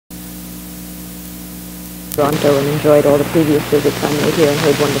Toronto and enjoyed all the previous visits I made here and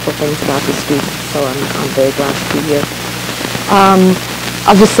heard wonderful things about the students, so I'm very glad to be here.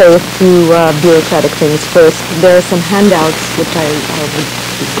 I'll just say a few bureaucratic things first. There are some handouts which I would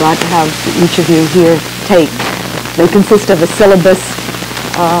be glad to have each of you here take. They consist of a syllabus,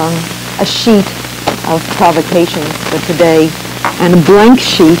 a sheet of provocations for today, and a blank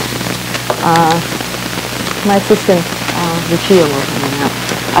sheet. My assistant, Lucia, will come in now.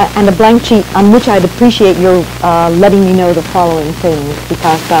 And a blank sheet on which I'd appreciate your letting me know the following things,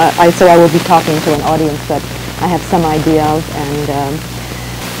 because so I will be talking to an audience that I have some idea of,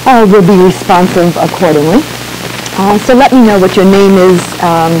 and will be responsive accordingly. So let me know what your name is,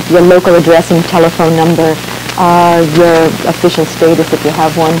 your local address and telephone number, your official status if you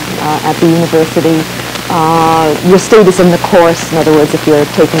have one at the university, your status in the course, in other words, if you're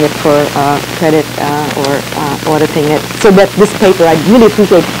taking it for credit or auditing it, so that this paper, I'd really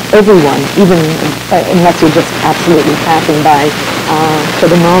appreciate everyone, even unless you're just absolutely passing by for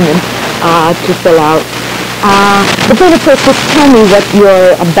the moment, to fill out. But then, of course, just tell me what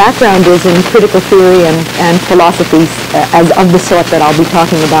your background is in critical theory and philosophy as of the sort that I'll be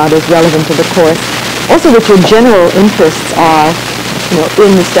talking about as relevant to the course. Also, what your general interests are,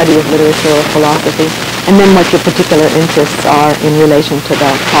 in the study of literature or philosophy, and then what your particular interests are in relation to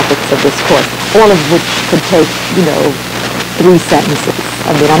the topics of this course, all of which could take, 3 sentences.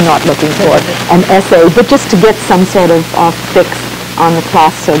 I mean, I'm not looking for an essay, but just to get some sort of fix on the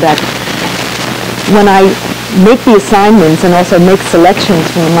class so that when I make the assignments and also make selections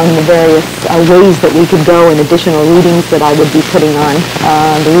from among the various ways that we could go and additional readings that I would be putting on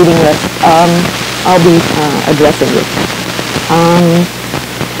the reading list, I'll be addressing you.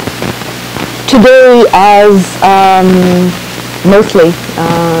 Today, as mostly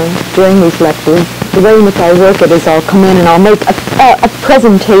during these lectures, the way in which I work it is I'll come in and I'll make a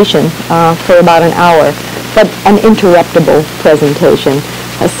presentation for about an hour, but an interruptible presentation.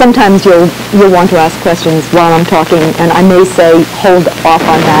 Sometimes you'll want to ask questions while I'm talking, and I may say, hold off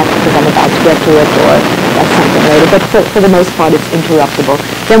on that because I'm about to get to it, or that's something later. But for the most part, it's interruptible.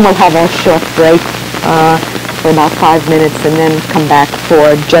 Then we'll have a short break for about 5 minutes, and then come back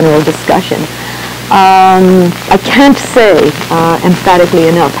for general discussion. I can't say emphatically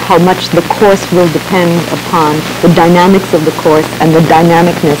enough how much the course will depend upon the dynamics of the course, and the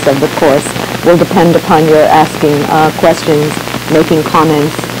dynamicness of the course will depend upon your asking questions, making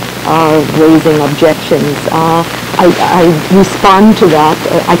comments, raising objections. I respond to that.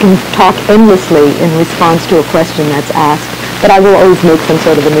 I can talk endlessly in response to a question that's asked, but I will always make some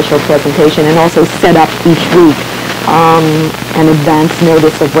sort of initial presentation and also set up each week an advance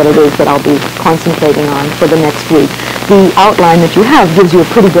notice of what it is that I'll be concentrating on for the next week. The outline that you have gives you a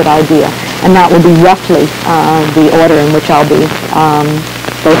pretty good idea, and that will be roughly the order in which I'll be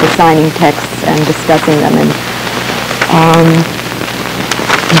both assigning texts and discussing them.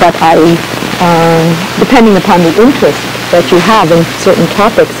 But depending upon the interest that you have in certain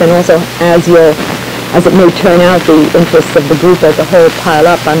topics, and also as it may turn out, the interests of the group as a whole pile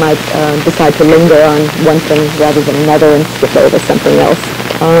up, I might decide to linger on one thing rather than another and skip over something else.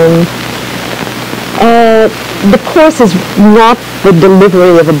 The course is not the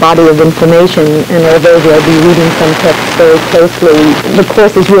delivery of a body of information, and although we'll be reading some text very closely, the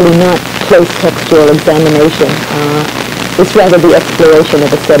course is really not close textual examination. It's rather the exploration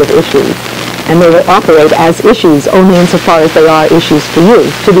of a set of issues. And they will operate as issues only insofar as they are issues for you.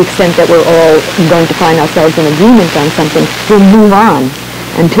 To the extent that we're all going to find ourselves in agreement on something, we'll move on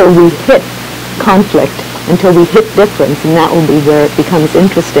until we hit conflict, until we hit difference, and that will be where it becomes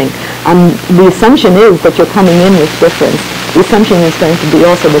interesting. The assumption is that you're coming in with difference. The assumption is going to be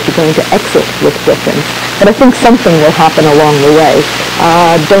also that you're going to exit with difference. But I think something will happen along the way.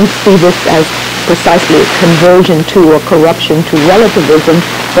 Don't see this as precisely a conversion to or corruption to relativism,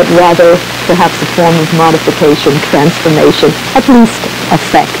 but rather perhaps a form of modification, transformation, at least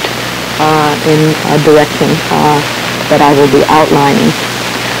effect in a direction that I will be outlining.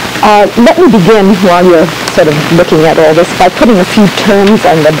 Let me begin, while you're sort of looking at all this, by putting a few terms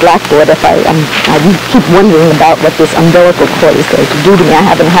on the blackboard. I keep wondering about what this umbilical cord is going to do to me. I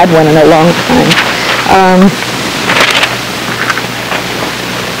haven't had one in a long time.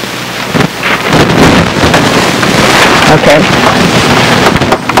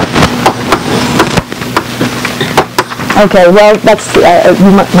 Okay, well, that's,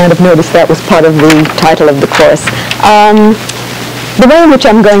 you might have noticed that was part of the title of the course. The way in which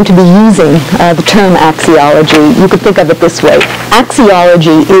I'm going to be using the term axiology, you could think of it this way.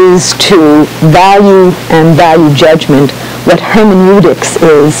 Axiology is to value and value judgment what hermeneutics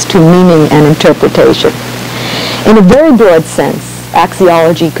is to meaning and interpretation. In a very broad sense,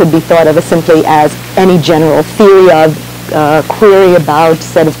 axiology could be thought of as simply as any general theory of, query about,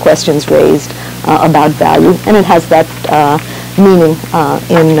 set of questions raised about value, and it has that meaning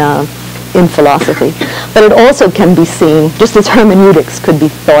in philosophy. But it also can be seen, just as hermeneutics could be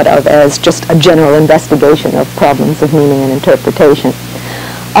thought of as just a general investigation of problems of meaning and interpretation.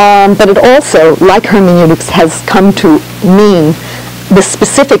 But it also, like hermeneutics, has come to mean the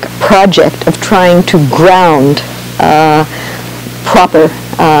specific project of trying to ground proper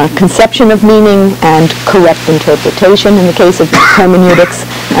conception of meaning and correct interpretation in the case of hermeneutics,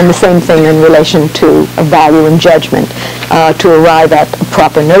 and the same thing in relation to value and judgment, to arrive at a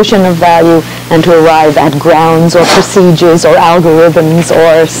proper notion of value and to arrive at grounds or procedures or algorithms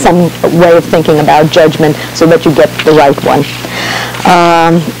or some way of thinking about judgment so that you get the right one.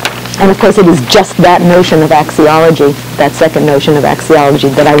 And of course, it is just that notion of axiology, that second notion of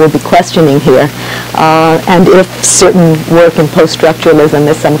axiology, that I will be questioning here. And if certain work in post-structuralism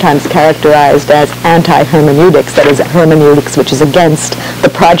is sometimes characterized as anti-hermeneutics, that is, hermeneutics which is against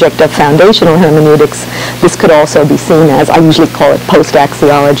the project of foundational hermeneutics, this could also be seen as, I usually call it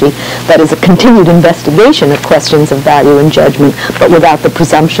post-axiology, that is a continued investigation of questions of value and judgment, but without the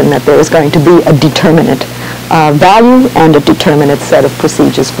presumption that there is going to be a determinate value and a determinate set of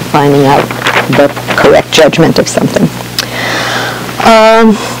procedures for finding out the correct judgment of something.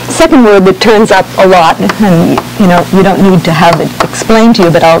 Second word that turns up a lot, and you don't need to have it explained to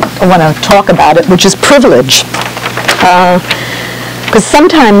you, but I want to talk about it, which is privilege. Because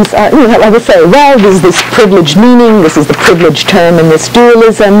sometimes, I would say, well, there's this privileged meaning, this is the privileged term in this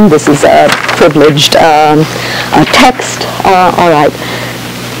dualism, this is a privileged text, all right.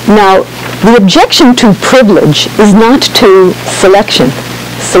 Now, the objection to privilege is not to selection.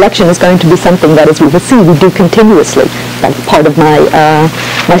 Selection is going to be something that, as we will see, we do continuously. That's part of my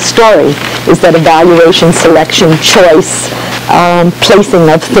story, is that evaluation, selection, choice,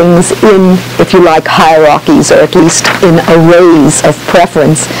 placing of things in, if you like, hierarchies, or at least in arrays of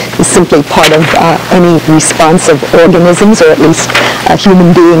preference, is simply part of any responsive organisms, or at least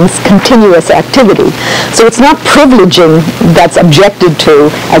human beings' continuous activity. So it's not privileging that's objected to,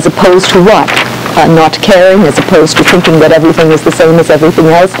 as opposed to what? Not caring, as opposed to thinking that everything is the same as everything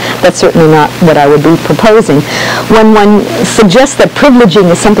else. That's certainly not what I would be proposing. When one suggests that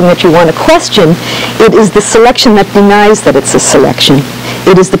privileging is something that you want to question, it is the selection that denies that it's a selection.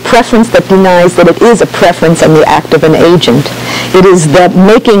 It is the preference that denies that it is a preference and the act of an agent. It is the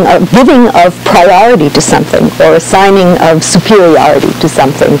giving of priority to something, or assigning of superiority to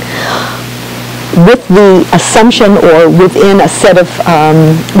something, with the assumption or within a set of,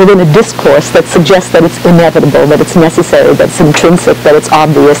 within a discourse that suggests that it's inevitable, that it's necessary, that it's intrinsic, that it's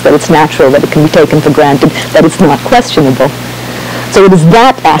obvious, that it's natural, that it can be taken for granted, that it's not questionable. So it is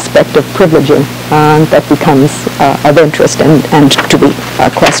that aspect of privileging that becomes of interest and to be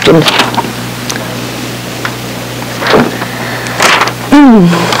questioned.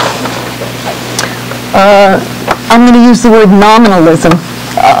 I'm going to use the word nominalism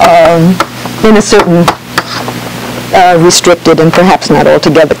in a certain restricted and perhaps not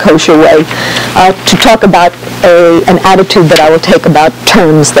altogether kosher way, to talk about an attitude that I will take about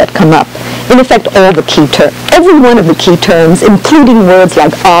terms that come up. In effect, all the key terms, every one of the key terms, including words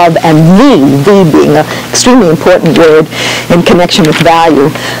like of and the being an extremely important word in connection with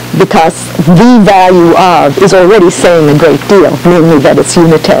value, because the value of is already saying a great deal, namely that it's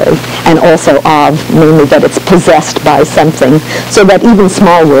unitary, and also of, namely that it's possessed by something, so that even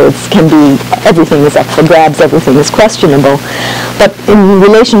small words can be, everything is up for grabs, everything is questionable. But in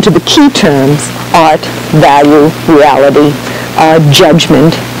relation to the key terms, art, value, reality,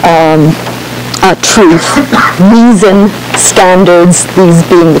 judgment, truth, reason, standards, these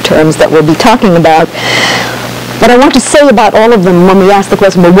being the terms that we'll be talking about. What I want to say about all of them when we ask the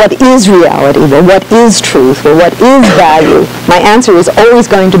question, well, what is reality? Well, what is truth? Well, what is value? My answer is always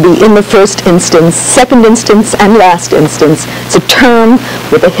going to be, in the first instance, second instance, and last instance. It's a term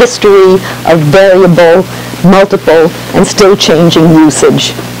with a history of variable, multiple, and still changing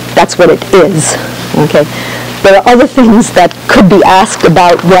usage. That's what it is. Okay? There are other things that could be asked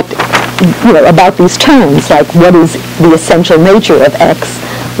about about these terms, like what is the essential nature of X?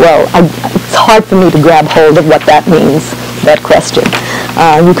 Well, it's hard for me to grab hold of what that means, that question.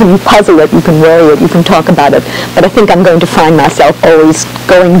 You can puzzle it, you can worry it, you can talk about it, but I think I'm going to find myself always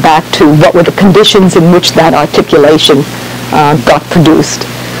going back to what were the conditions in which that articulation got produced.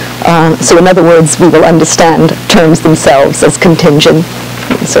 So in other words, we will understand terms themselves as contingent,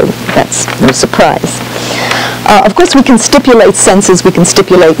 so that's no surprise. Of course, we can stipulate senses, we can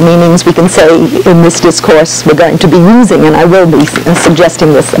stipulate meanings, we can say in this discourse we're going to be using, and I will be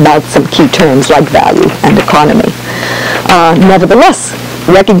suggesting this about some key terms like value and economy. Nevertheless,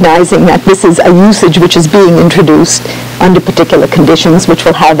 recognizing that this is a usage which is being introduced under particular conditions, which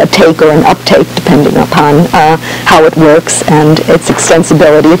will have a take or an uptake depending upon how it works and its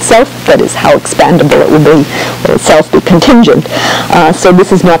extensibility itself, that is, how expandable it will be, will itself be contingent. So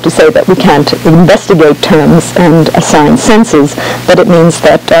this is not to say that we can't investigate terms and assign senses, but it means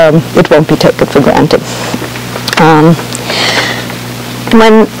that it won't be taken for granted.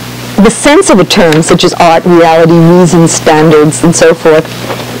 When the sense of a term, such as art, reality, reason, standards, and so forth,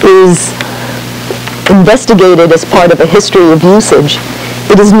 is investigated as part of a history of usage,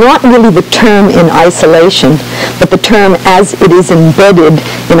 it is not really the term in isolation, but the term as it is embedded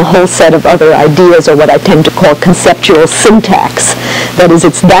in a whole set of other ideas, or what I tend to call conceptual syntax. That is,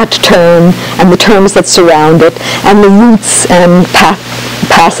 it's that term and the terms that surround it, and the roots and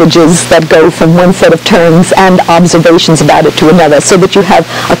passages that go from one set of terms and observations about it to another, so that you have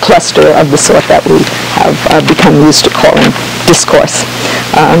a cluster of the sort that we have become used to calling discourse.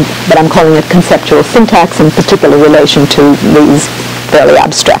 But I'm calling it conceptual syntax in particular relation to these fairly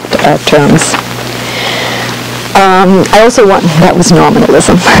abstract terms. I also want, that was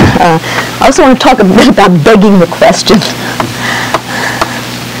nominalism. I also want to talk a bit about begging the question.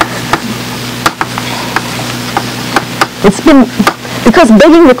 Because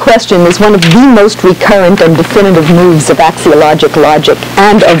begging the question is one of the most recurrent and definitive moves of axiologic logic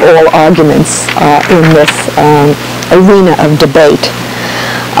and of all arguments in this arena of debate.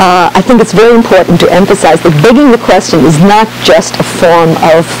 I think it's very important to emphasize that begging the question is not just a form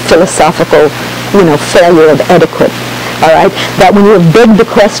of philosophical, failure of etiquette. All right? That when you have begged the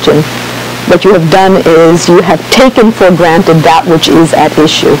question, what you have done is you have taken for granted that which is at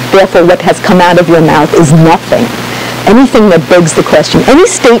issue. Therefore, what has come out of your mouth is nothing. Anything that begs the question, any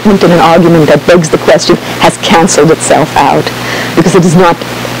statement in an argument that begs the question has canceled itself out, because it has not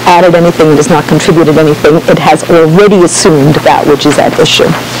added anything, it has not contributed anything, it has already assumed that which is at issue.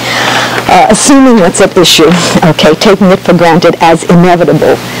 Assuming what's at issue, okay, taking it for granted as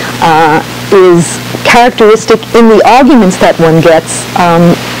inevitable, is characteristic in the arguments that one gets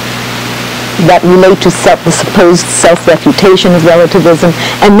that relate to the supposed self-refutation of relativism,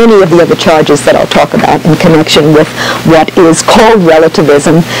 and many of the other charges that I'll talk about in connection with what is called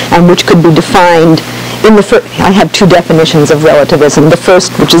relativism, and which could be defined in the I have two definitions of relativism. The first,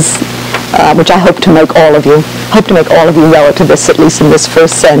 which I hope to make all of you relativists, at least in this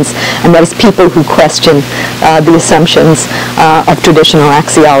first sense, and that is people who question the assumptions of traditional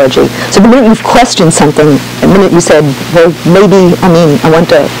axiology. So the minute you've questioned something, the minute you said, well, maybe, I want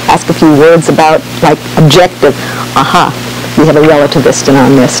to ask a few words about, like, objective, we have a relativist in our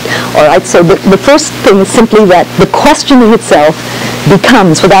midst. All right, so the first thing is simply that the question in itself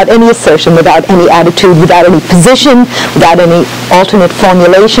becomes, without any assertion, without any attitude, without any position, without any alternate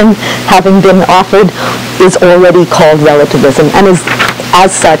formulation having been offered, is already called relativism. And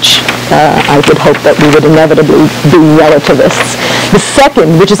as such, I would hope that we would inevitably be relativists. The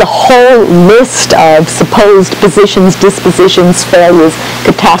second, which is a whole list of supposed positions, dispositions, failures,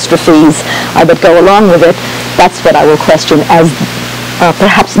 catastrophes that go along with it, that's what I will question as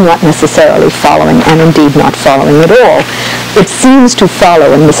perhaps not necessarily following, and indeed not following at all. It seems to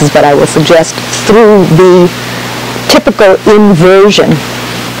follow, and this is what I will suggest, through the typical inversion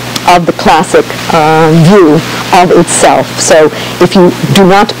of the classic view of itself. So if you do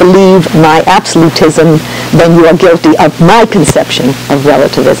not believe my absolutism, then you are guilty of my conception of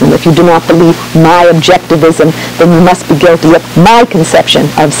relativism. If you do not believe my objectivism, then you must be guilty of my conception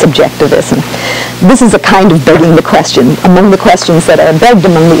of subjectivism. This is a kind of begging the question. Among the questions that are begged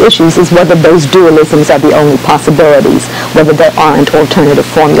among the issues is whether those dualisms are the only possibilities, whether there aren't alternative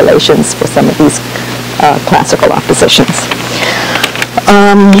formulations for some of these classical oppositions.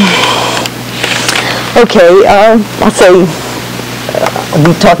 I'll say, I'll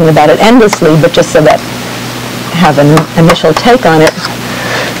be talking about it endlessly, but just so that I have an initial take on it.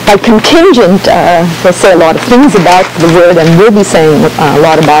 By contingent, we'll say a lot of things about the word, and we'll be saying a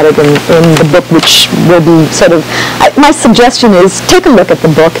lot about it in the book, which will be sort of, my suggestion is take a look at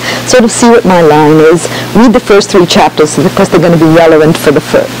the book, sort of see what my line is, read the first 3 chapters, of course they're going to be relevant for the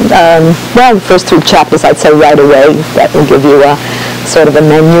first 3 chapters I'd say right away. That will give you a sort of a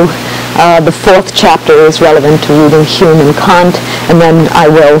menu. The 4th chapter is relevant to reading Hume and Kant, and then I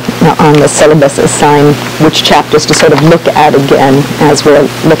will, on the syllabus, assign which chapters to sort of look at again as we're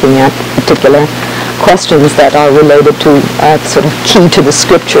looking at particular questions that are related to sort of key to the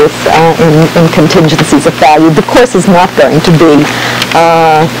scriptures in contingencies of value. The course is not going to be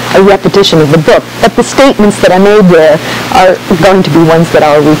a repetition of the book. But the statements that I made there are going to be ones that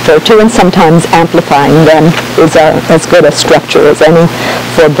I'll refer to, and sometimes amplifying them is as good a structure as any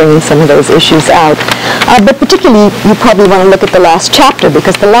for bringing some of those issues out. But particularly, you probably want to look at the last chapter,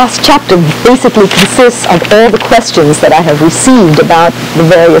 because the last chapter basically consists of all the questions that I have received about the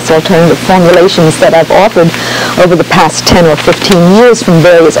various alternative formulations that I've offered over the past 10 or 15 years from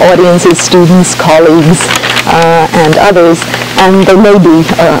various audiences, students, colleagues, and others. And there may be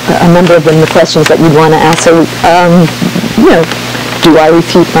a number of them the questions that you'd want to ask. So, do I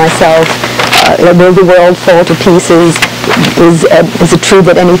refute myself? Will the world fall to pieces? Is it true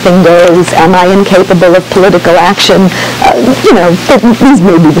that anything goes? Am I incapable of political action? These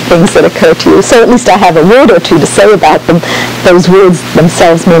may be the things that occur to you. So at least I have a word or two to say about them. Those words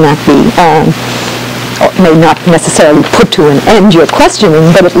themselves may not necessarily put to an end your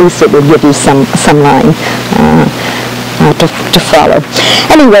questioning, but at least it will give you some line to follow.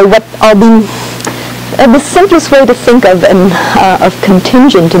 Anyway, the simplest way to think of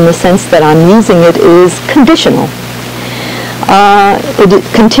contingent in the sense that I'm using it is conditional.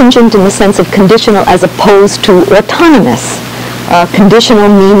 Contingent in the sense of conditional as opposed to autonomous. Conditional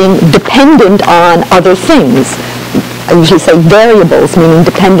meaning dependent on other things. I usually say variables, meaning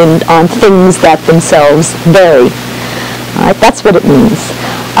dependent on things that themselves vary. That's what it means.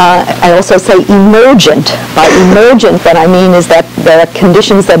 I also say emergent. By emergent, what I mean is that there are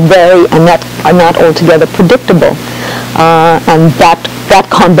conditions that vary and that are not altogether predictable. And that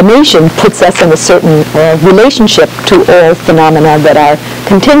combination puts us in a certain relationship to all phenomena that are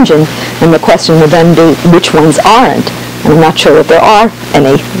contingent. And the question would then be, which ones aren't? And I'm not sure that there are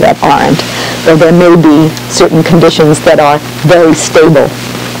any that aren't. Though there may be certain conditions that are very stable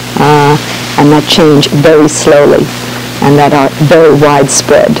and that change very slowly and that are very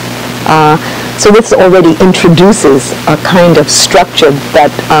widespread. So this already introduces a kind of structure that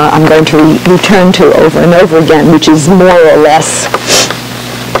I'm going to return to over and over again, which is more or less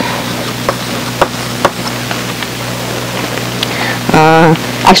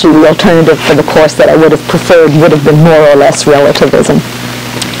actually the alternative for the course that I would have preferred would have been more or less relativism.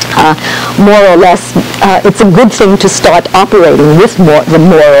 More or less, it's a good thing to start operating with the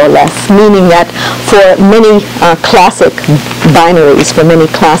more or less, meaning that for many classic binaries, for many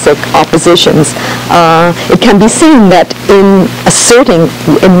classic oppositions, it can be seen that in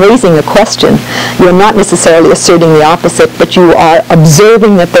raising a question, you're not necessarily asserting the opposite, but you are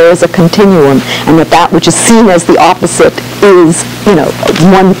observing that there is a continuum and that which is seen as the opposite is,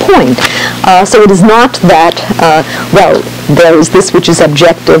 one point. So it is not that, there is this which is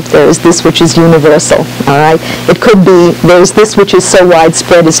objective, there is this which is universal, all right? It could be there's this which is so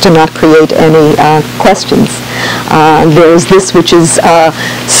widespread as to not create any questions. There is this which is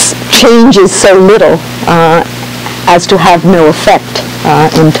changes so little as to have no effect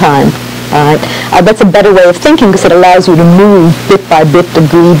in time. That's a better way of thinking because it allows you to move bit by bit,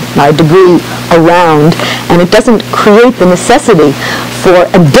 degree by degree around, and it doesn't create the necessity for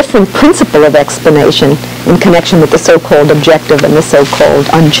a different principle of explanation in connection with the so-called objective and the so-called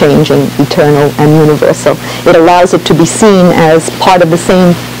unchanging, eternal, and universal. It allows it to be seen as part of the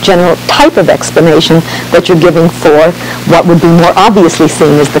same general type of explanation that you're giving for what would be more obviously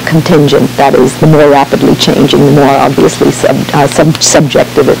seen as the contingent, that is, the more rapidly changing, the more obviously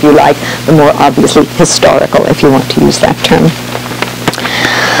subjective, if you like, the more obviously historical, if you want to use that term.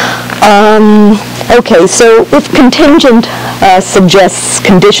 Okay, so if contingent suggests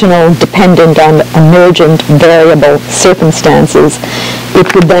conditional, dependent on emergent, variable circumstances, it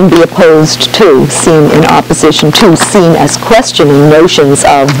would then be opposed to, seen in opposition to, seen as questioning notions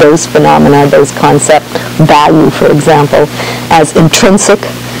of those phenomena, those concepts, value, for example, as intrinsic,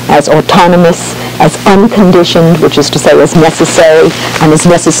 as autonomous, as unconditioned, which is to say as necessary, and as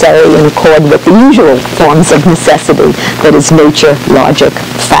necessary in accord with the usual forms of necessity, that is nature, logic,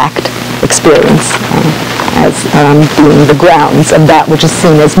 fact, experience, as being the grounds of that which is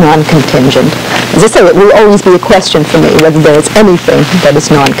seen as non-contingent. As I say, it will always be a question for me whether there is anything that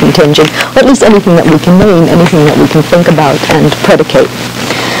is non-contingent, or at least anything that we can name, anything that we can think about and predicate.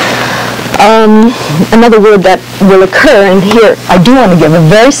 Another word that will occur, and here I do want to give a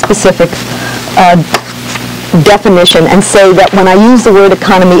very specific definition and say that when I use the word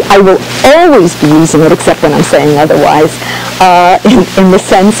economy, I will always be using it, except when I'm saying otherwise, in the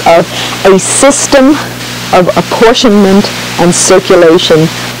sense of a system of apportionment and circulation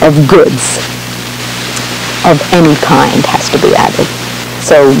of goods of any kind has to be added.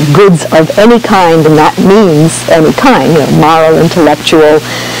 So goods of any kind, and that means any kind, moral, intellectual,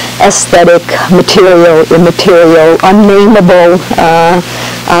 aesthetic, material, immaterial, unnameable,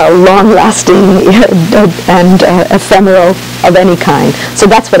 long-lasting and ephemeral of any kind. So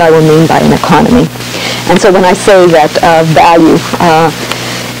that's what I will mean by an economy. And so when I say that value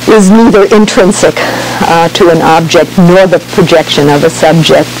is neither intrinsic to an object nor the projection of a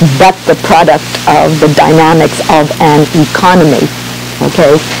subject, but the product of the dynamics of an economy.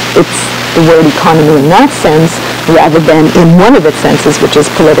 Okay? It's the word economy in that sense, rather than in one of its senses, which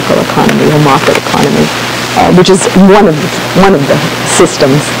is political economy or market economy, which is one of the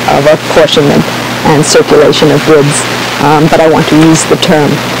systems of apportionment and circulation of goods. But I want to use the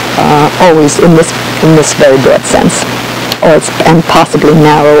term always in this very broad sense, and possibly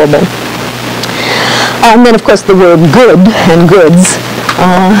narrowable. And then, of course, the word good and goods,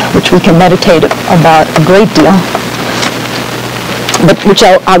 which we can meditate about a great deal, but which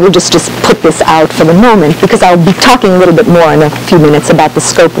I will just put this out for the moment, because I'll be talking a little bit more in a few minutes about the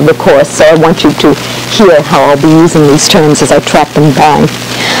scope of the course, so I want you to hear how I'll be using these terms as I track them by.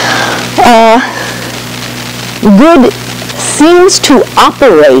 Good seems to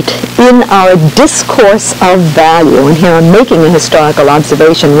operate in our discourse of value, and here I'm making a historical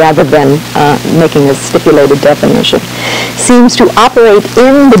observation rather than making a stipulated definition, seems to operate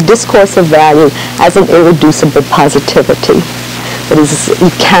in the discourse of value as an irreducible positivity. That is, you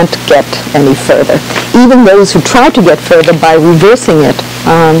can't get any further. Even those who try to get further by reversing it,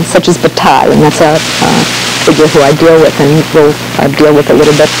 such as Bataille, and that's a figure who I deal with and will deal with a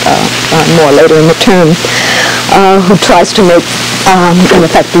little bit more later in the term, who tries to make, in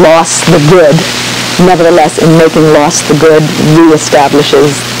effect, loss the good. Nevertheless, in making loss the good,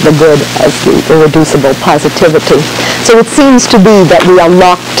 reestablishes the good as the irreducible positivity. So it seems to be that we are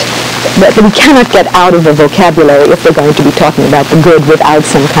locked, that we cannot get out of the vocabulary if we're going to be talking about the good without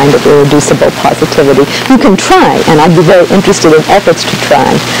some kind of irreducible positivity. You can try, and I'd be very interested in efforts to try.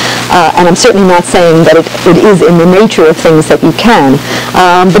 And I'm certainly not saying that it is in the nature of things that you can.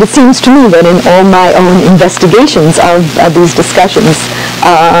 But it seems to me that in all my own investigations of these discussions,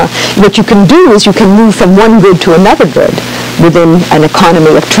 what you can do is you can move from one good to another good within an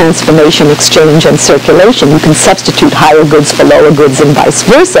economy of transformation, exchange, and circulation. You can substitute higher goods for lower goods and vice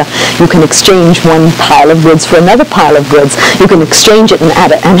versa. You can exchange one pile of goods for another pile of goods. You can exchange it and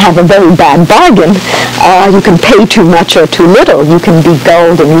have a very bad bargain. You can pay too much or too little. You can be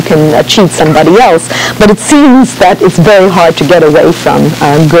gulled and you can cheat somebody else. But it seems that it's very hard to get away from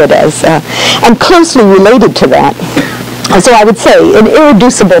good as, and closely related to that. So I would say an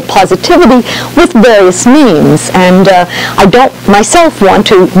irreducible positivity with various means, and I don't myself want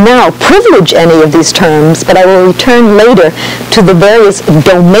to now privilege any of these terms, but I will return later to the various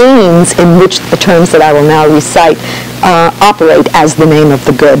domains in which the terms that I will now recite operate as the name of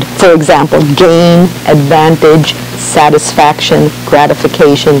the good. For example, gain, advantage, satisfaction,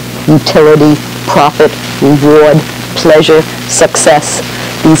 gratification, utility, profit, reward, pleasure, success.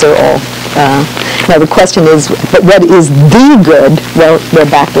 These are all. Now the question is, but what is the good? Well, we're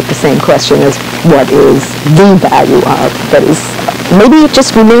back with the same question as what is the value of? That is, maybe it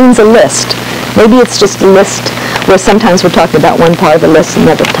just remains a list. Maybe it's just a list where sometimes we're talking about one part of the list and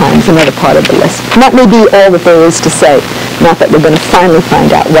other times another part of the list. And that may be all that there is to say. Not that we're going to finally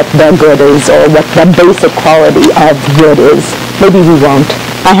find out what the good is or what the basic quality of good is. Maybe we won't.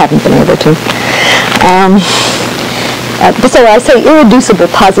 I haven't been able to. So I say irreducible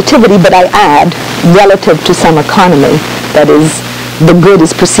positivity, but I add relative to some economy. That is, the good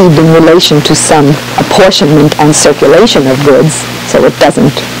is perceived in relation to some apportionment and circulation of goods, so it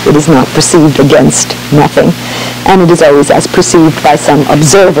is not perceived against nothing. And it is always as perceived by some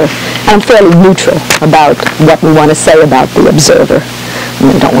observer. And I'm fairly neutral about what we want to say about the observer.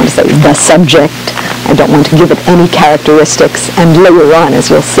 I don't want to say the subject. I don't want to give it any characteristics. And later on, as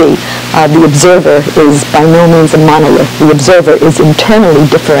you'll see, the observer is by no means a monolith. The observer is internally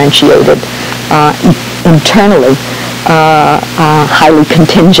differentiated, internally highly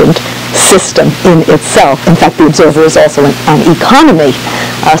contingent system in itself. In fact, the observer is also an economy,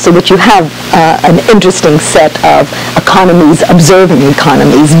 so that you have an interesting set of economies observing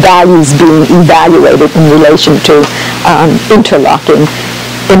economies, values being evaluated in relation to interlocking,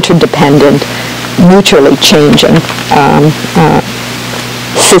 interdependent, mutually changing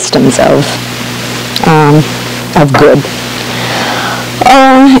systems of good.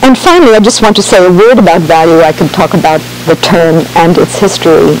 And finally, I just want to say a word about value. I could talk about the term and its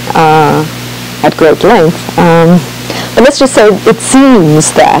history at great length. But let's just say it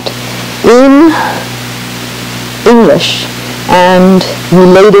seems that in English and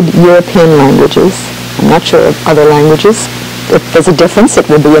related European languages, I'm not sure of other languages, if there's a difference, it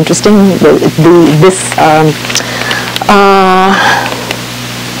will be interesting.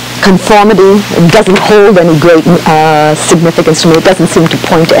 conformity. It doesn't hold any great significance to me. It doesn't seem to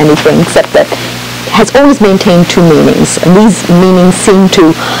point to anything except that it has always maintained two meanings. And these meanings seem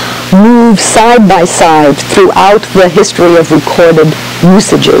to move side by side throughout the history of recorded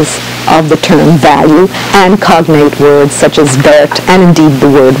usages of the term value and cognate words such as vert and indeed the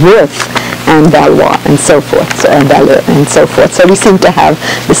word worth and valoir and so forth, valeur and so forth. So we seem to have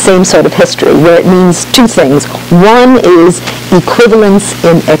the same sort of history where it means two things. One is equivalence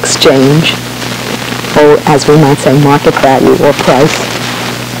in exchange, or as we might say, market value or price.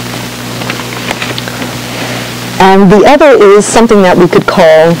 And the other is something that we could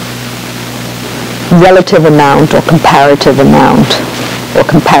call relative amount or comparative amount or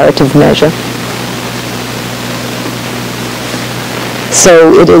comparative measure.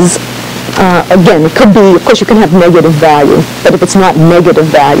 So it is, again, it could be, of course you can have negative value, but if it's not negative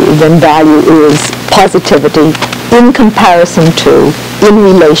value, then value is positivity in comparison to, in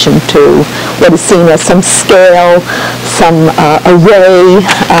relation to, what is seen as some scale, some array.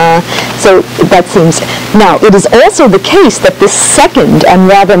 So that seems, now it is also the case that this second and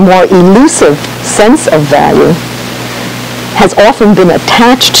rather more elusive sense of value has often been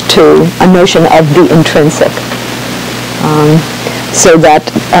attached to a notion of the intrinsic. So that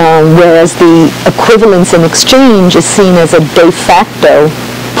whereas the equivalence in exchange is seen as a de facto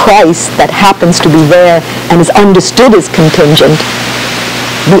price that happens to be there and is understood as contingent,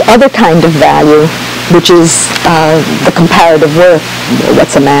 the other kind of value, which is the comparative worth,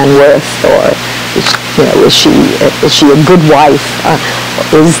 what's a man worth, or is she a good wife?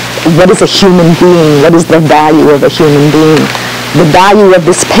 What is a human being? What is the value of a human being? The value of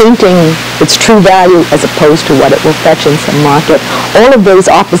this painting, its true value, as opposed to what it will fetch in some market. All of those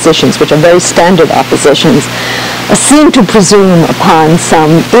oppositions, which are very standard oppositions, seem to presume upon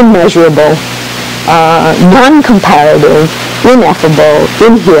some immeasurable, non-comparative, ineffable,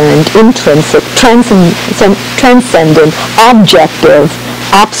 inherent, intrinsic, transcendent, objective,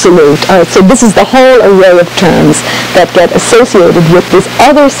 absolute. So this is the whole array of terms that get associated with this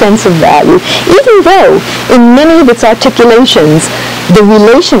other sense of value, even though in many of its articulations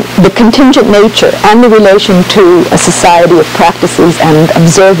the contingent nature and the relation to a society of practices and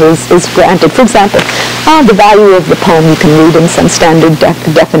observers is granted. For example, the value of the poem you can read in some standard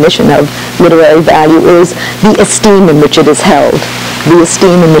definition of literary value is the esteem in which it is held. The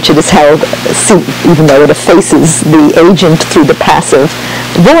esteem in which it is held, even though it effaces the agent through the passive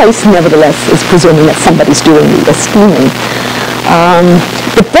voice, nevertheless is presuming that somebody's doing the esteeming.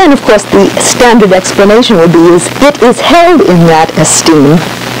 But then, of course, the standard explanation would be it is held in that esteem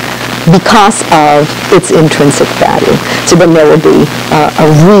because of its intrinsic value. So then there will be a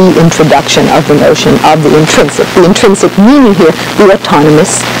reintroduction of the notion of the intrinsic. The intrinsic meaning here, the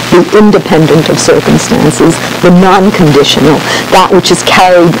autonomous, the independent of circumstances, the non-conditional, that which is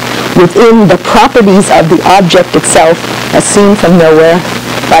carried within the properties of the object itself as seen from nowhere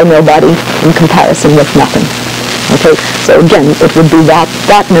by nobody in comparison with nothing. Okay, so again, it would be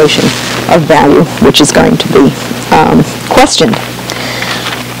that notion of value which is going to be questioned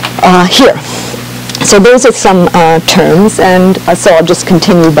here. So those are some terms, and so I'll just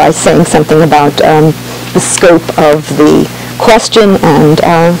continue by saying something about the scope of the question and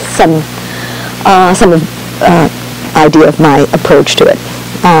some idea of my approach to it,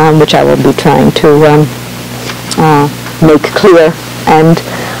 which I will be trying to make clear. And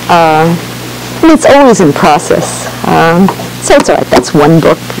it's always in process. So it's all right. That's one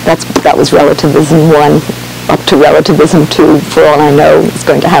book. That was Relativism 1. Up to Relativism 2, for all I know, is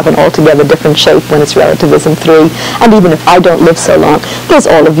going to have an altogether different shape when it's Relativism 3. And even if I don't live so long, there's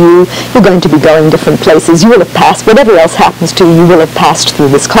all of you. You're going to be going different places. You will have passed, whatever else happens to you, you will have passed through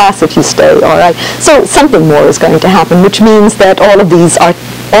this class if you stay, all right? So something more is going to happen, which means that all of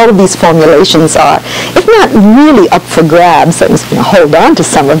these formulations are, if not really up for grabs, I'm going to hold on to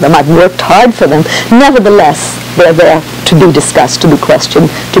some of them. I've worked hard for them. Nevertheless, they're there to be discussed, to be questioned,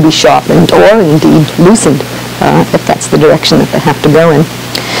 to be sharpened, or indeed loosened, if that's the direction that they have to go in.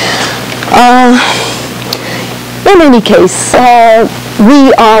 In any case,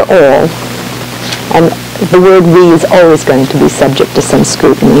 we are all, and the word we is always going to be subject to some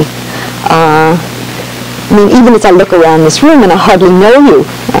scrutiny. I mean, even as I look around this room, and I hardly know you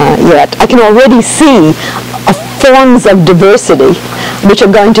yet, I can already see forms of diversity which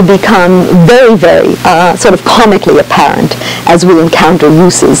are going to become very, very sort of comically apparent as we encounter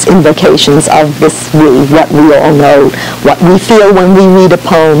uses, invocations of this we, what we all know, what we feel when we read a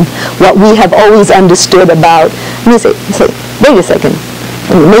poem, what we have always understood about. And you say, wait a second,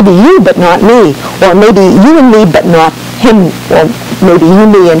 maybe you but not me, or maybe you and me but not him, or maybe you,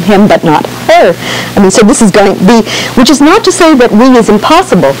 me, and him but not her. I mean, so this is going to be, which is not to say that we is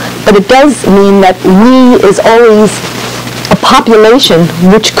impossible, but it does mean that we is always a population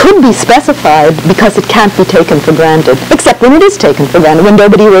which could be specified because it can't be taken for granted, except when it is taken for granted. When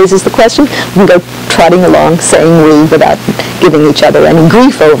nobody raises the question, we can go trotting along saying we without giving each other any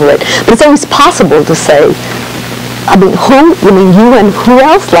grief over it. But it's always possible to say, I mean, who? You mean you and who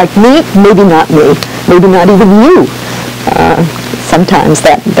else? Like me? Maybe not me. Maybe not even you. Sometimes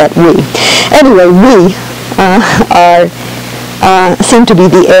that we. Anyway, we seem to be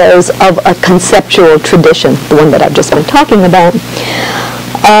the heirs of a conceptual tradition, the one that I've just been talking about,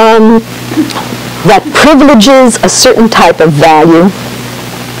 that privileges a certain type of value,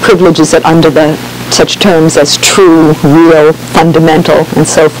 privileges it under such terms as true, real, fundamental, and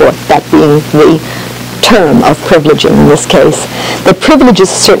so forth, that being the term of privileging in this case, that privileges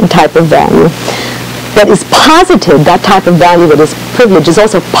a certain type of value that is posited, that type of value that is privileged is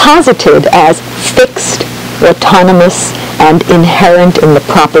also posited as fixed, autonomous, and inherent in the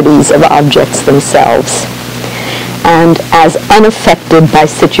properties of objects themselves, and as unaffected by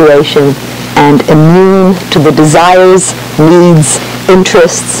situation and immune to the desires, needs,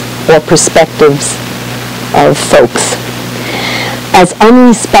 interests, or perspectives of folks, as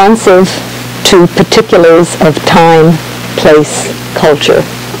unresponsive to particulars of time, place, culture,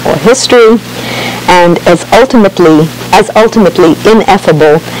 or history, and as ultimately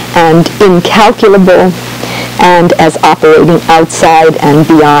ineffable and incalculable, and as operating outside and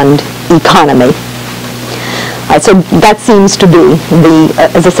beyond economy. So that seems to be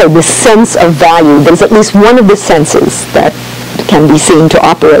as I say, the sense of value. There's at least one of the senses that can be seen to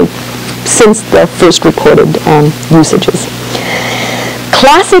operate since the first recorded usages.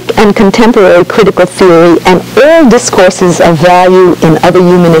 Classic and contemporary critical theory and all discourses of value in other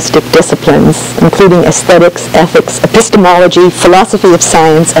humanistic disciplines, including aesthetics, ethics, epistemology, philosophy of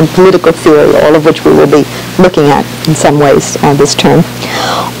science, and political theory, all of which we will be looking at in some ways this term,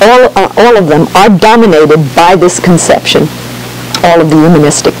 all of them are dominated by this conception. All of the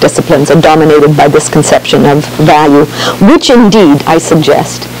humanistic disciplines are dominated by this conception of value, which indeed, I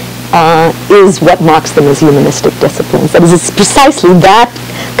suggest, is what marks them as humanistic disciplines. That is, it's precisely that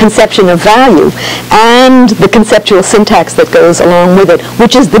conception of value and the conceptual syntax that goes along with it,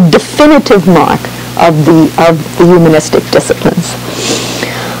 which is the definitive mark of the humanistic disciplines.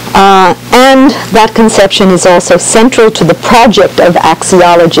 And that conception is also central to the project of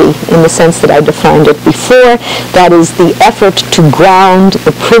axiology in the sense that I defined it before. That is the effort to ground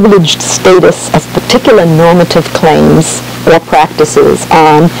the privileged status of particular normative claims or practices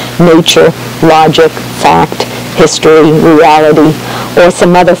on nature, logic, fact, history, reality, or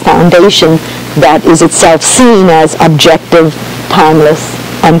some other foundation that is itself seen as objective, timeless,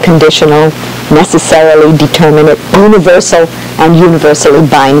 unconditional, necessarily determinate, universal, and universally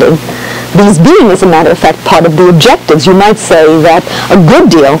binding. These being, as a matter of fact, part of the objectives. You might say that a good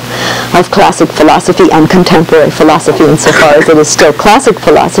deal of classic philosophy and contemporary philosophy, insofar as it is still classic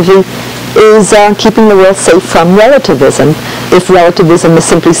philosophy, is keeping the world safe from relativism, if relativism is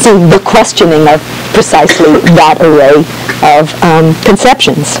simply seen the questioning of precisely that array of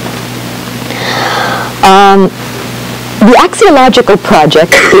conceptions. The axiological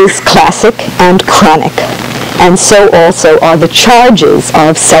project is classic and chronic, and so also are the charges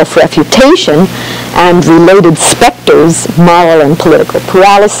of self-refutation and related specters, moral and political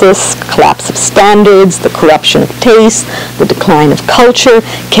paralysis, collapse of standards, the corruption of taste, the decline of culture,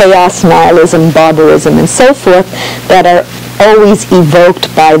 chaos, nihilism, barbarism, and so forth, that are always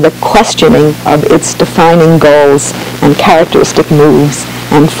evoked by the questioning of its defining goals and characteristic moves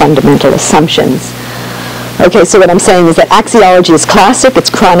and fundamental assumptions. Okay, so what I'm saying is that axiology is classic, it's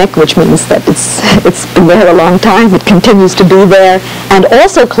chronic, which means that it's been there a long time, it continues to be there, and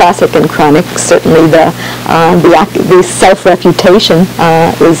also classic and chronic, certainly the self-refutation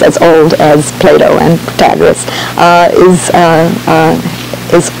is as old as Plato and Protagoras,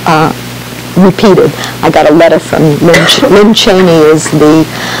 is repeated. I got a letter from Lynn Cheney, is the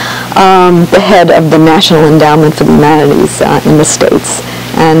head of the National Endowment for the Humanities in the States.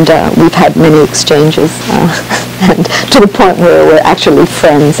 And we've had many exchanges, and to the point where we're actually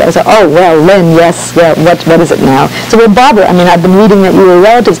friends. I said, oh, well, Lynn, yes, well, what is it now? So, well, Barbara, I mean, I've been reading that you were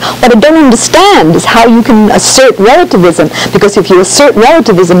relatives. What I don't understand is how you can assert relativism, because if you assert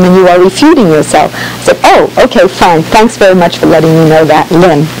relativism, then you are refuting yourself. I said, oh, okay, fine. Thanks very much for letting me know that,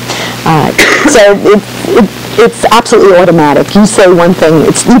 Lynn. So it's absolutely automatic. You say one thing,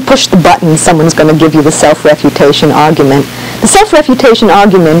 you push the button, someone's going to give you the self-refutation argument. The self-refutation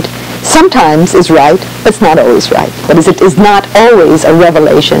argument sometimes is right, but it's not always right. That is, it is not always a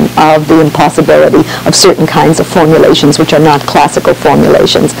revelation of the impossibility of certain kinds of formulations which are not classical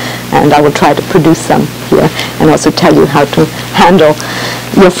formulations. And I will try to produce some here and also tell you how to handle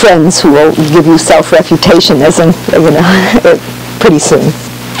your friends who will give you self-refutationism, pretty soon.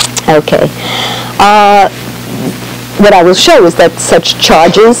 Okay. What I will show is that such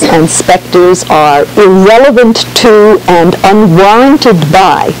charges and specters are irrelevant to and unwarranted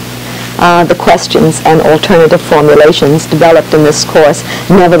by the questions and alternative formulations developed in this course.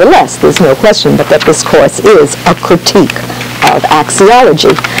 Nevertheless, there's no question but that this course is a critique of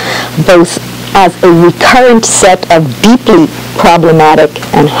axiology, both as a recurrent set of deeply problematic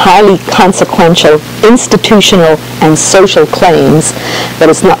and highly consequential institutional and social claims that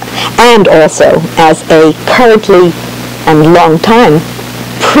is not, and also as a currently and long time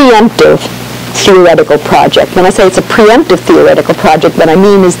preemptive theoretical project. When I say it's a preemptive theoretical project, what I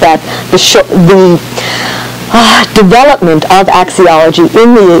mean is that the development of axiology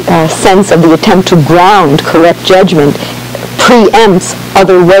in the sense of the attempt to ground correct judgment preempts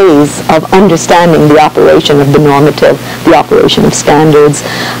other ways of understanding the operation of the normative, the operation of standards,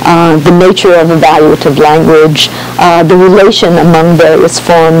 the nature of evaluative language, the relation among various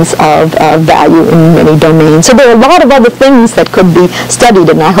forms of value in many domains. So there are a lot of other things that could be studied,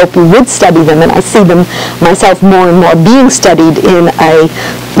 and I hope you would study them, and I see them myself more and more being studied in a,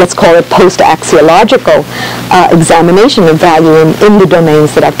 let's call it post-axiological examination of value in the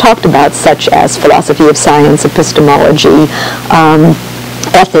domains that I've talked about, such as philosophy of science, epistemology,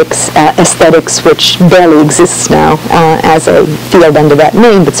 ethics, aesthetics, which barely exists now as a field under that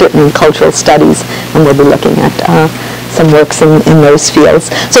name, but certainly in cultural studies, and we'll be looking at some works in those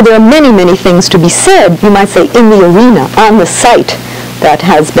fields. So there are many, many things to be said, you might say, in the arena, on the site that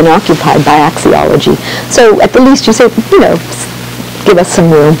has been occupied by axiology. So at the least you say, give us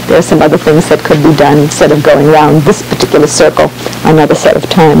some room. There are some other things that could be done instead of going around this particular circle another set of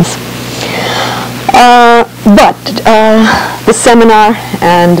times. But the seminar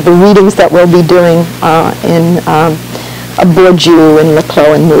and the readings that we'll be doing in Bourdieu and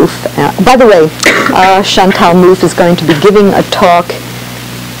Leclos and Mouffe. By the way, Chantal Mouffe is going to be giving a talk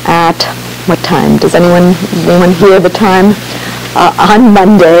at what time? Does anyone hear the time? On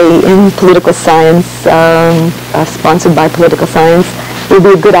Monday in political science, sponsored by Political Science. It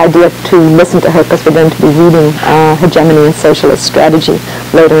would be a good idea to listen to her because we're going to be reading Hegemony and Socialist Strategy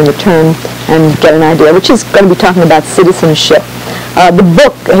later in the term and get an idea, which is going to be talking about citizenship. The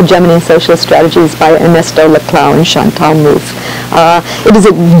book, Hegemony and Socialist Strategy, is by Ernesto Leclos and Chantal Mouffe.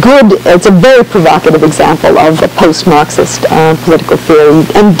 It's a very provocative example of a post-Marxist political theory,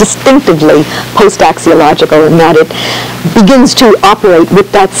 and distinctively post-axiological in that it begins to operate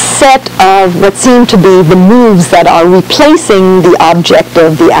with that set of what seem to be the moves that are replacing the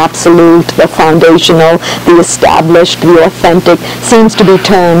objective, the absolute, the foundational, the established, the authentic, seems to be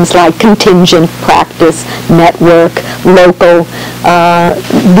terms like contingent, practice, network, local.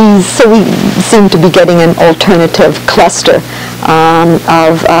 So we seem to be getting an alternative cluster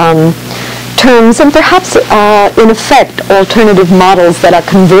of terms and perhaps, in effect, alternative models that are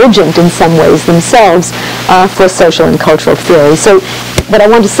convergent in some ways themselves for social and cultural theory. So what I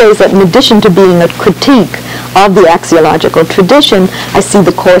want to say is that in addition to being a critique of the axiological tradition, I see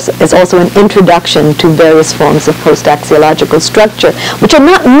the course as also an introduction to various forms of post-axiological structure, which are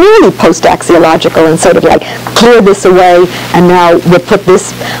not merely post-axiological and sort of like clear this away and now we'll put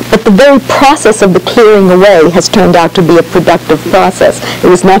this, but the very process of the clearing away has turned out to be a productive process. It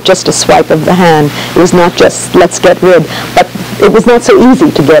was not just a swipe of the hand. It was not just let's get rid, but it was not so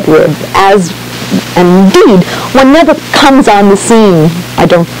easy to get rid. And indeed, one never comes on the scene, I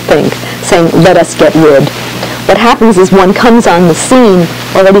don't think, saying, let us get rid. What happens is one comes on the scene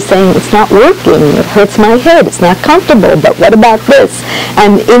already saying, it's not working, it hurts my head, it's not comfortable, but what about this?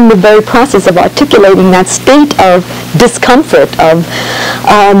 And in the very process of articulating that state of discomfort, of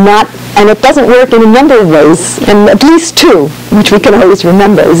and it doesn't work in a number of ways, and at least two, which we can always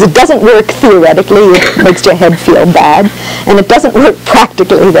remember, is it doesn't work theoretically, it makes your head feel bad, and it doesn't work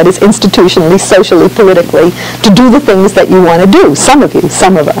practically, that is institutionally, socially, politically, to do the things that you want to do, some of you,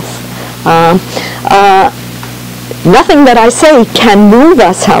 some of us. Nothing that I say can move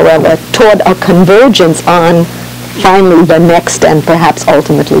us, however, toward a convergence on finally the next and perhaps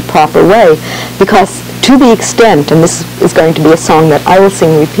ultimately proper way, because to the extent, and this is going to be a song that I will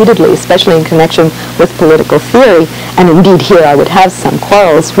sing repeatedly, especially in connection with political theory, and indeed here I would have some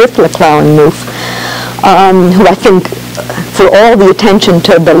quarrels with Leclos and Mouffe, who I think, for all the attention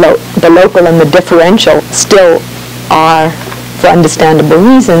to the local and the differential, still are for understandable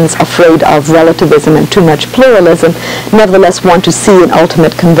reasons, afraid of relativism and too much pluralism, nevertheless want to see an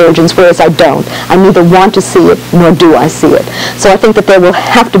ultimate convergence, whereas I don't. I neither want to see it nor do I see it. So I think that there will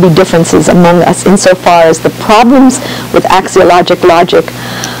have to be differences among us insofar as the problems with axiologic logic,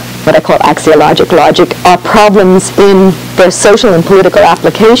 what I call axiologic logic, are problems in their social and political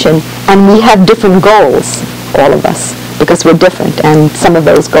application, and we have different goals, all of us, because we're different, and some of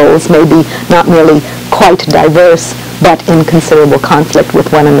those goals may be not merely quite diverse, but in considerable conflict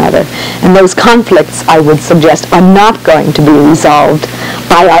with one another. And those conflicts, I would suggest, are not going to be resolved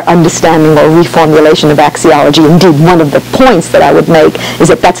by our understanding or reformulation of axiology. Indeed, one of the points that I would make is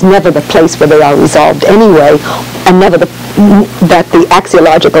that that's never the place where they are resolved anyway, and never that the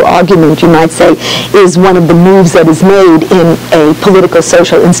axiological argument, you might say, is one of the moves that is made in a political,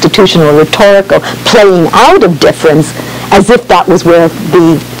 social, institutional, rhetorical playing out of difference, as if that was where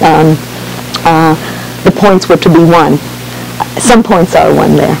the points were to be won. Some points are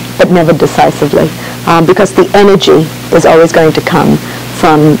won there, but never decisively, because the energy is always going to come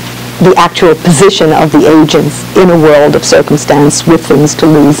from the actual position of the agents in a world of circumstance with things to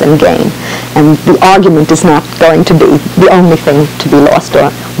lose and gain. And the argument is not going to be the only thing to be lost or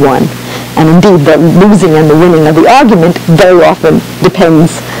won. And indeed, the losing and the winning of the argument very often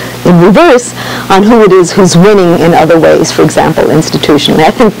depends in reverse on who it is who's winning in other ways, for example, institutionally. I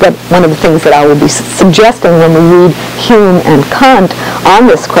think that one of the things that I will be suggesting when we read Hume and Kant on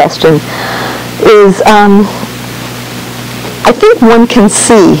this question is I think one can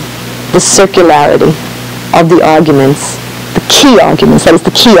see the circularity of the arguments, the key arguments, that is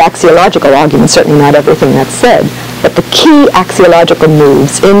the key axiological arguments, certainly not everything that's said, but the key axiological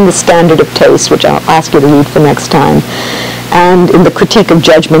moves in the Standard of Taste, which I'll ask you to read for next time, and in the Critique of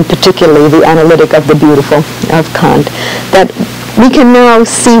Judgment, particularly the Analytic of the Beautiful of Kant, that we can now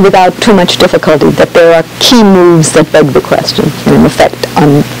see without too much difficulty that there are key moves that beg the question, and in effect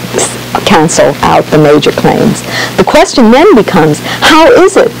cancel out the major claims. The question then becomes, how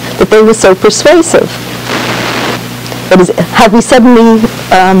is it that they were so persuasive? That is, have we suddenly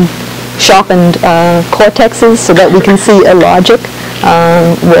sharpened cortexes so that we can see a logic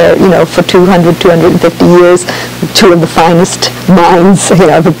where, for 200, 250 years, two of the finest minds,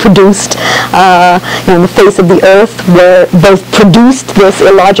 have produced, in the face of the earth, were both produced this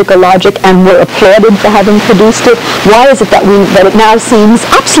illogical logic and were applauded for having produced it? Why is it that it now seems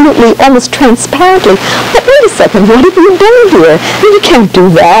absolutely, almost transparently, but wait a second, what have you done here? You can't do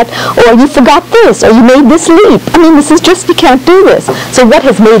that, or you forgot this, or you made this leap. This is just, you can't do this. So what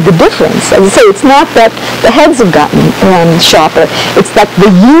has made the difference? As I say, it's not that the heads have gotten sharper. It's that the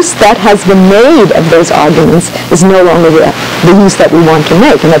use that has been made of those arguments is no longer the use that we want to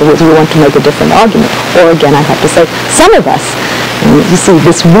make. In other words, we want to make a different argument. Or again, I have to say, some of us, you see,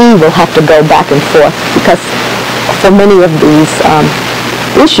 this we will have to go back and forth, because for many of these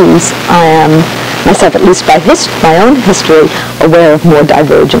issues, I am myself, at least by my own history, aware of more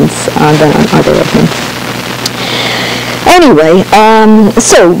divergence than on other of them. Anyway,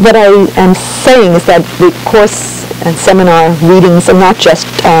 so what I am saying is that the course and seminar readings are not just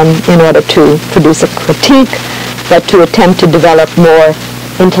in order to produce a critique, but to attempt to develop more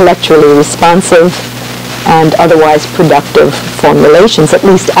intellectually responsive and otherwise productive formulations, at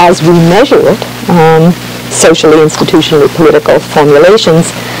least as we measure it, socially, institutionally, political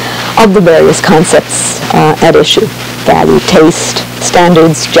formulations of the various concepts at issue: value, taste,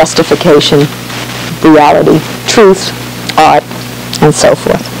 standards, justification, reality, truth, art, and so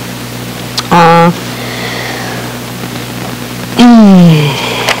forth.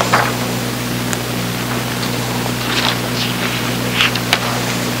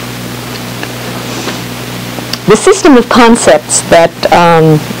 The system of concepts that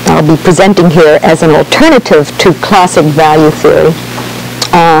I'll be presenting here as an alternative to classic value theory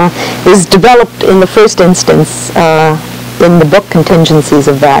is developed in the first instance in the book Contingencies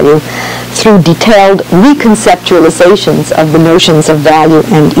of Value through detailed reconceptualizations of the notions of value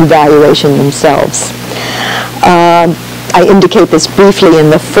and evaluation themselves. I indicate this briefly in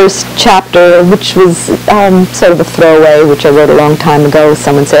the first chapter, which was sort of a throwaway, which I wrote a long time ago.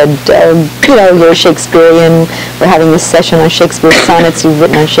 Someone said, you're a Shakespearean. We're having this session on Shakespeare sonnets. You've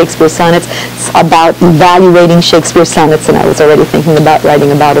written on Shakespeare sonnets. It's about evaluating Shakespeare sonnets, and I was already thinking about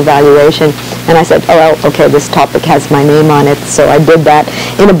writing about evaluation. And I said, oh, well, okay, this topic has my name on it. So I did that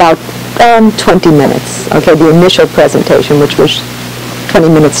in about 20 minutes. Okay, the initial presentation, which was 20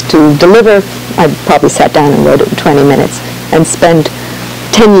 minutes to deliver, I probably sat down and wrote it in 20 minutes and spent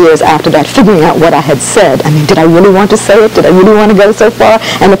 10 years after that figuring out what I had said. Did I really want to say it? Did I really want to go so far?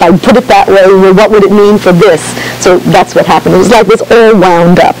 And if I put it that way, well, what would it mean for this? So that's what happened. It was like it was all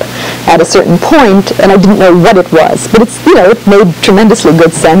wound up. at a certain point, and I didn't know what it was. But it's, it made tremendously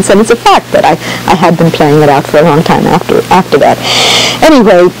good sense, and it's a fact that I had been playing it out for a long time after that.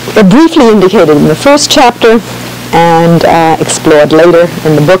 Anyway, briefly indicated in the first chapter, and explored later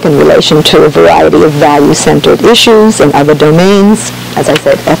in the book in relation to a variety of value-centered issues in other domains, as I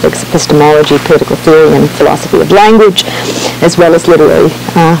said, ethics, epistemology, critical theory, and philosophy of language, as well as literary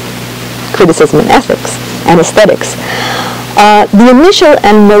criticism and ethics and aesthetics. The initial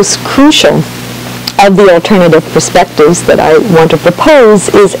and most crucial of the alternative perspectives that I want to propose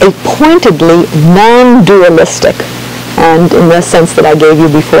is a pointedly non-dualistic, and in the sense that I gave you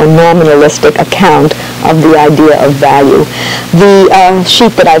before, nominalistic account of the idea of value. The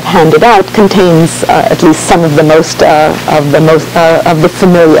sheet that I've handed out contains at least some of the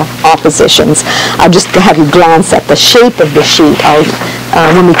familiar oppositions. I'll just have you glance at the shape of the sheet.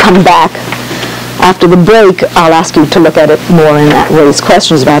 When we come back after the break, I'll ask you to look at it more and raise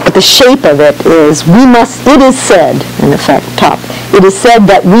questions about it. But the shape of it is, it is said, in effect, it is said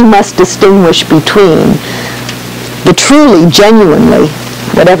that we must distinguish between the truly, genuinely,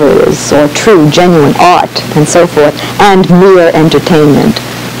 whatever it is, or true, genuine art, and so forth, and mere entertainment.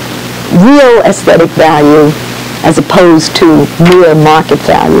 Real aesthetic value as opposed to mere market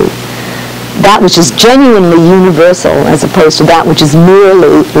value. That which is genuinely universal as opposed to that which is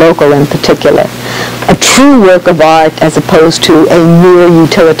merely local and particular. A true work of art as opposed to a mere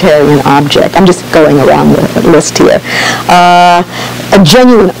utilitarian object. I'm just going around the list here. A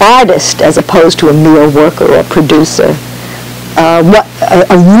genuine artist as opposed to a mere worker or producer.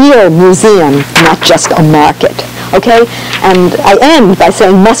 A real museum, not just a market. Okay? And I end by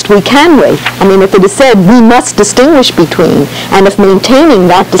saying, must we, can we? I mean, if it is said we must distinguish between, and if maintaining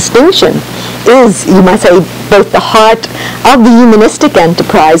that distinction is, you might say, both the heart of the humanistic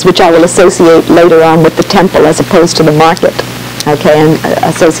enterprise, which I will associate later on with the temple as opposed to the market, okay, and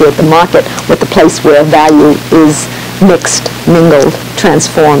associate the market with the place where value is mixed, mingled,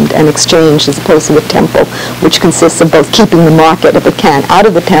 transformed, and exchanged, as opposed to the temple, which consists of both keeping the market, if it can, out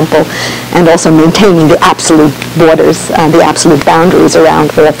of the temple, and also maintaining the absolute borders, the absolute boundaries around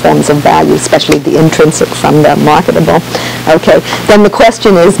all forms of value, especially the intrinsic from the marketable. Okay, then the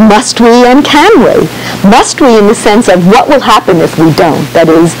question is, must we and can we? Must we in the sense of what will happen if we don't? That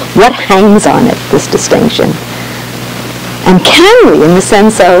is, what hangs on it, this distinction? And can we in the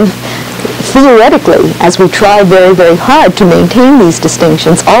sense of, theoretically, as we try very, very hard to maintain these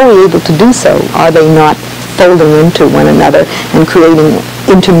distinctions, are we able to do so? Are they not folding into one another and creating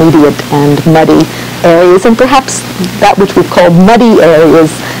intermediate and muddy areas? And perhaps that which we've called muddy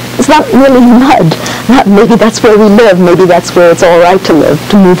areas is not really mud. Maybe that's where we live. Maybe that's where it's all right to live,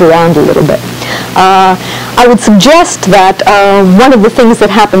 to move around a little bit. I would suggest that one of the things that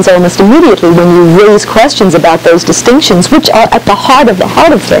happens almost immediately when you raise questions about those distinctions, which are at the heart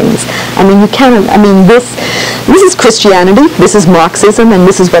of things. I mean, this is Christianity, this is Marxism, and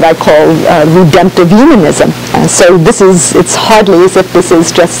this is what I call redemptive humanism. So it's hardly as if this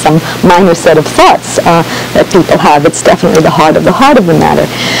is just some minor set of thoughts that people have. It's definitely the heart of the matter.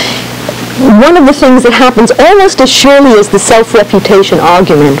 One of the things that happens almost as surely as the self-refutation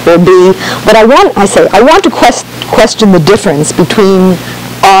argument will be what I want to question the difference between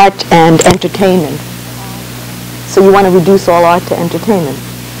art and entertainment. So you want to reduce all art to entertainment.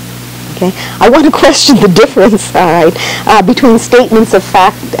 Okay? I want to question the difference, all right, between statements of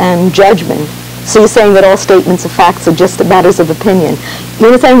fact and judgment. So you're saying that all statements of facts are just matters of opinion.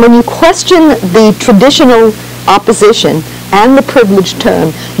 You understand, when you question the traditional opposition and the privileged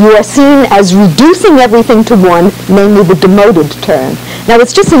term, you are seen as reducing everything to one, namely the demoted term. Now,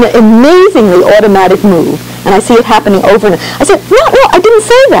 it's just an amazingly automatic move, and I see it happening over and over. I said, no, I didn't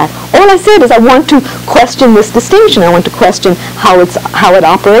say that. All I said is I want to question this distinction. I want to question how it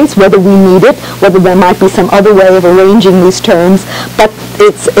operates, whether we need it, whether there might be some other way of arranging these terms. But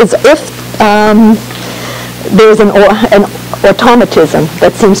it's as if there's an automatism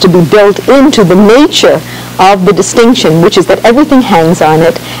that seems to be built into the nature of the distinction, which is that everything hangs on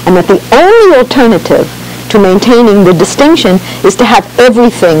it, and that the only alternative to maintaining the distinction is to have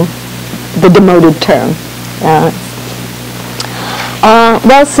everything the demoted term.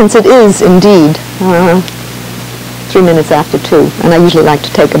 Well, since it is indeed 3 minutes after 2, and I usually like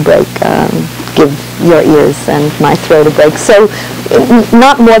to take a break, give your ears and my throat a break. So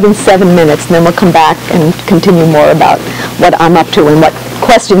not more than 7 minutes, and then we'll come back and continue more about what I'm up to and what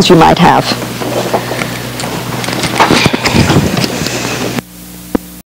questions you might have.